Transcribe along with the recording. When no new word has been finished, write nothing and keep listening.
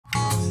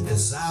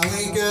As I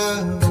wake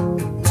up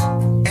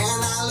and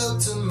I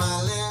look to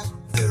my left,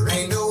 there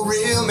ain't no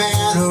real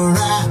man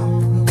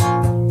around.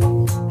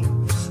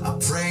 I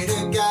pray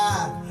to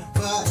God,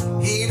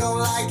 but he don't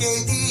like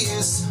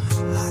atheists.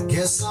 I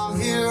guess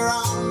I'm here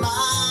on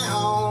my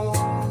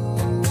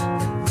own.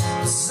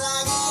 As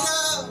I get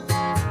up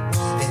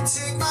and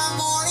take my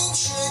morning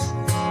shit,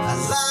 I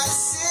light a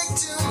cig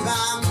to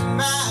my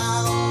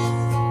mouth.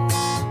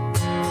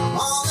 I'm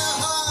on the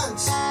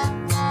hunt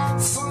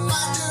for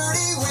my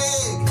dirty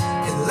wig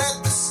and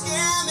let the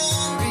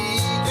scamming be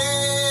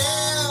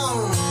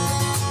down.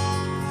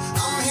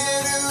 I'm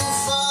here to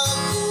fuck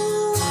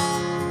you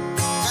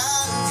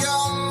out of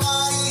your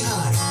money,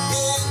 honey,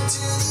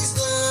 into these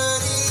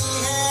dirty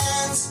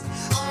hands.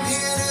 I'm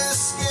here to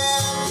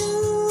scam you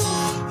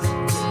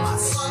with my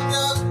fucked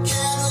up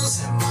candles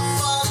and my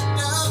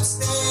fucked up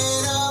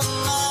state of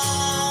mind.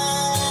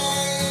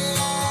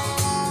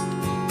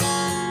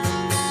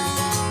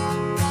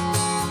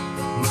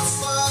 My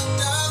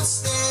fucked up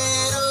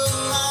state of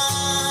mind.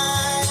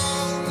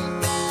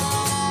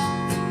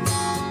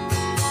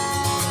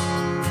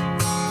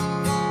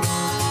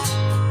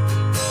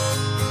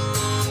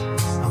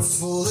 I'm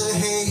full of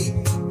hate,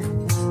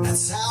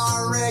 that's how I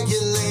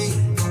regulate.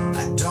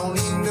 I don't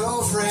need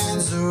no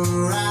friends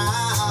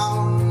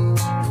around.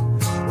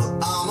 Well,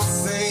 I'm a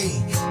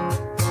fake,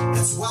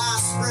 that's why I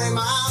spray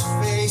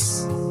my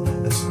face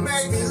to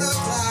make me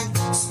look like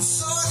some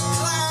sort of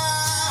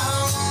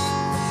clown.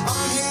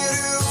 I'm here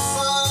to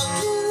fuck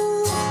you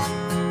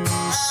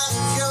out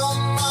of your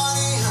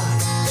money,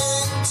 honey,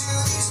 into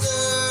these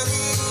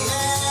dirty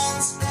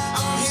hands.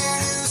 I'm here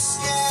to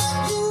scam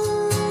you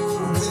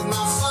with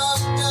my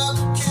fucked up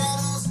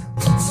candles,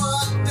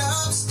 fucked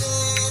up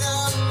state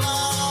of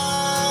mind.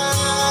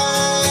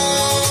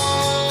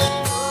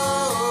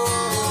 Oh,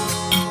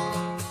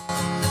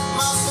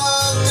 my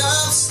fucked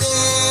up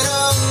state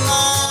of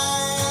mind.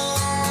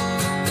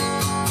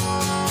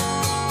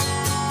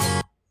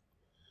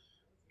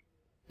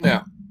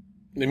 Now,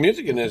 the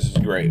music in this is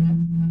great.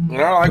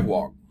 And I like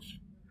Walk.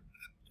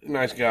 He's a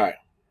nice guy.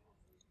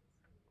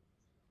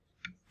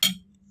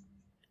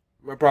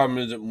 My problem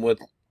isn't with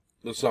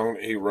the song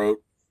that he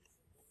wrote.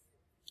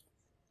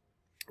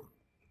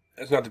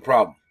 That's not the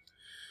problem.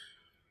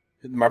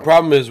 My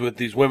problem is with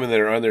these women that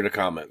are under the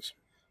comments.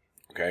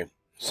 Okay?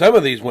 Some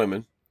of these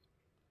women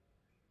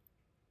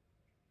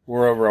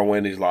were over on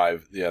Wendy's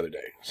Live the other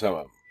day. Some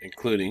of them.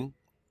 Including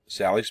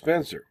Sally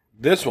Spencer.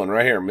 This one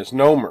right here, Miss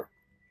Nomer,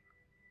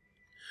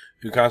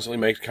 who constantly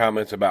makes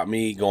comments about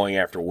me going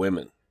after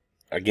women.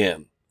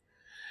 Again.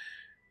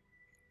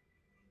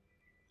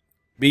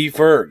 B.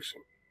 Fergs.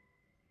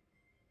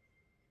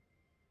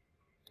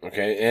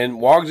 Okay,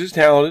 and Woggs is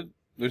talented.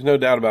 There's no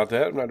doubt about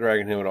that. I'm not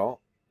dragging him at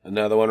all.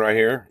 Another one right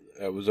here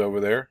that was over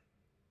there.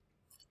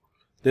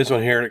 This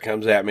one here that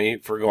comes at me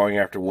for going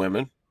after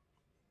women.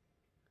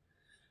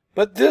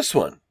 But this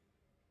one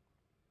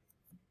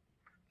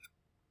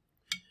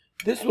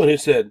he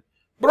said,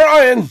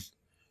 Brian,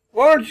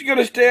 why aren't you going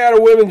to stay out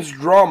of women's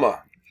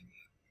drama?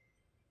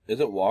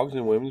 Isn't Woggs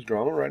in women's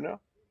drama right now?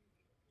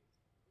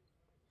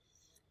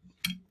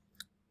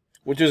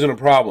 Which isn't a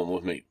problem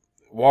with me.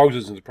 Woggs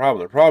isn't the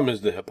problem. The problem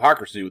is the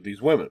hypocrisy with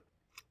these women.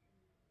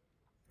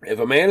 If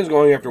a man is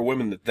going after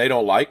women that they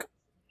don't like,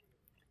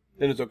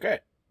 then it's okay.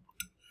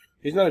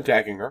 He's not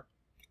attacking her.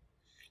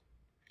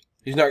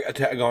 He's not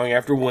going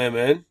after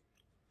women.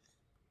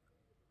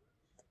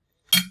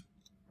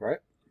 Right?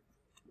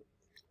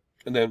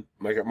 And then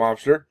Makeup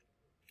Mobster.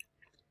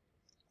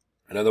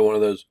 Another one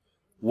of those,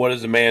 what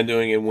is a man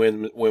doing in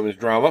women's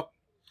drama?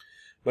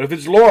 But if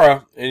it's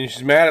Laura, and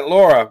she's mad at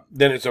Laura,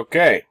 then it's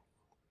okay.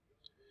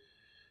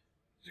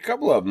 There's a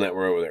couple of them that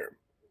were over there.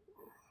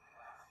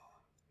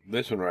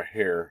 This one right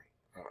here.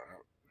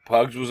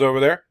 Pugs was over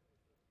there.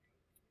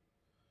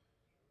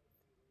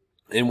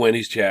 In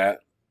Wendy's chat.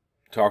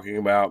 Talking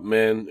about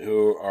men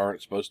who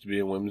aren't supposed to be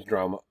in women's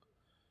drama.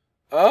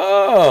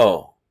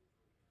 Oh!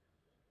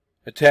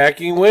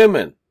 Attacking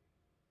women.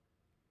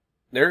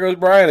 There goes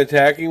Brian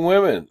attacking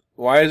women.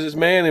 Why is this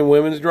man in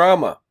women's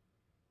drama?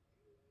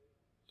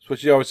 That's what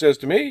she always says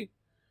to me.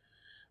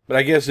 But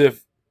I guess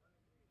if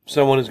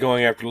someone is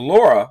going after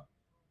Laura,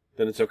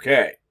 then it's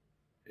okay.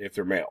 If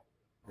they're male.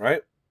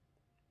 Right?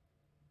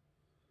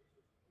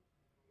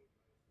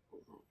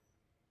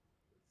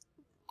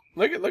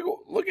 Look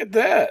at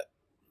that.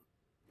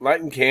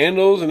 Lighting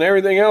candles and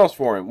everything else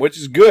for him, which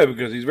is good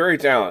because he's very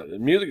talented. The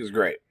music is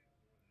great.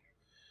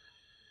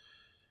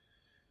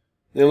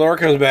 Then Laura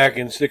comes back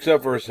and sticks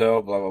up for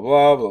herself, blah, blah,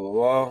 blah, blah, blah,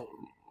 blah.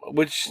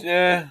 Which,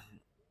 I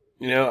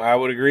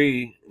would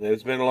agree that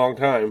it's been a long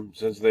time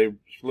since they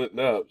split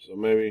up. So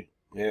maybe,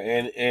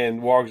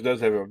 and Woggs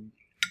does have a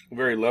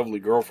very lovely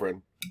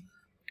girlfriend.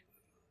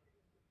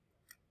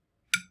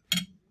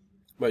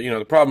 But,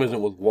 the problem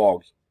isn't with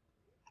Woggs.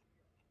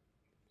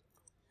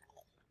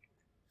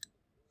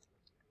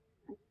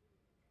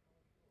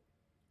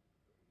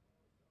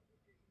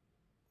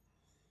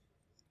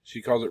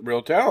 She calls it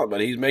real talent,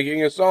 but he's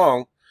making a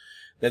song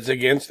that's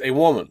against a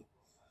woman.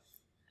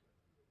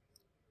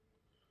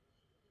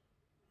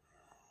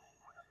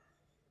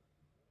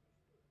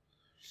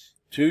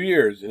 2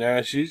 years.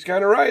 Now, she's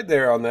kind of right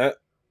there on that.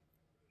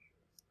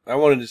 I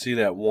wanted to see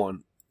that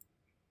one.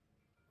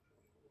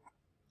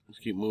 Let's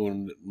keep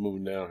moving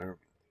down here.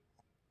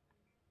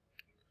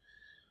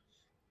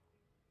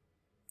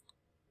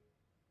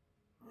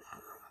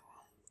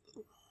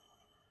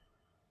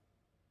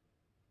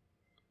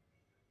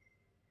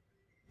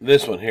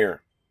 This one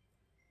here.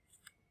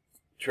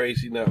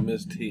 Tracy, not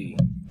Miss T.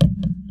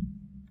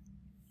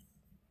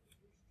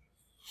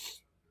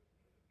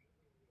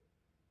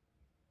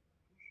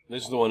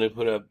 This is the one who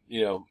put up,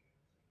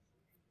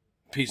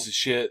 piece of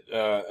shit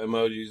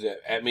emojis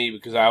at me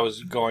because I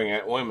was going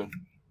at women,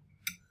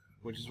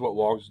 which is what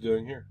Wogs is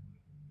doing here.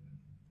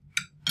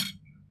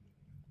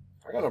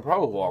 I got no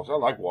problem with Wogs. I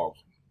like Wogs.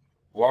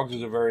 Wogs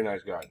is a very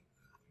nice guy.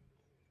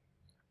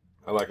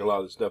 I like a lot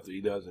of the stuff that he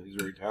does, and he's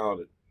very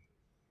talented.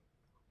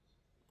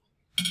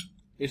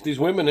 It's these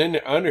women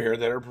under here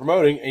that are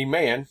promoting a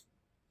man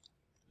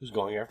who's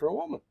going after a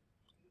woman.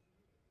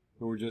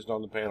 Who were just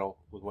on the panel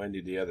with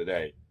Wendy the other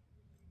day.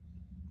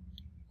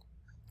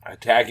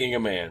 Attacking a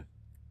man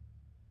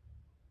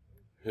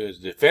who has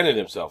defended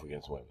himself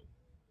against women.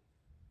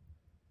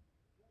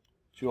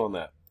 Chew on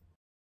that.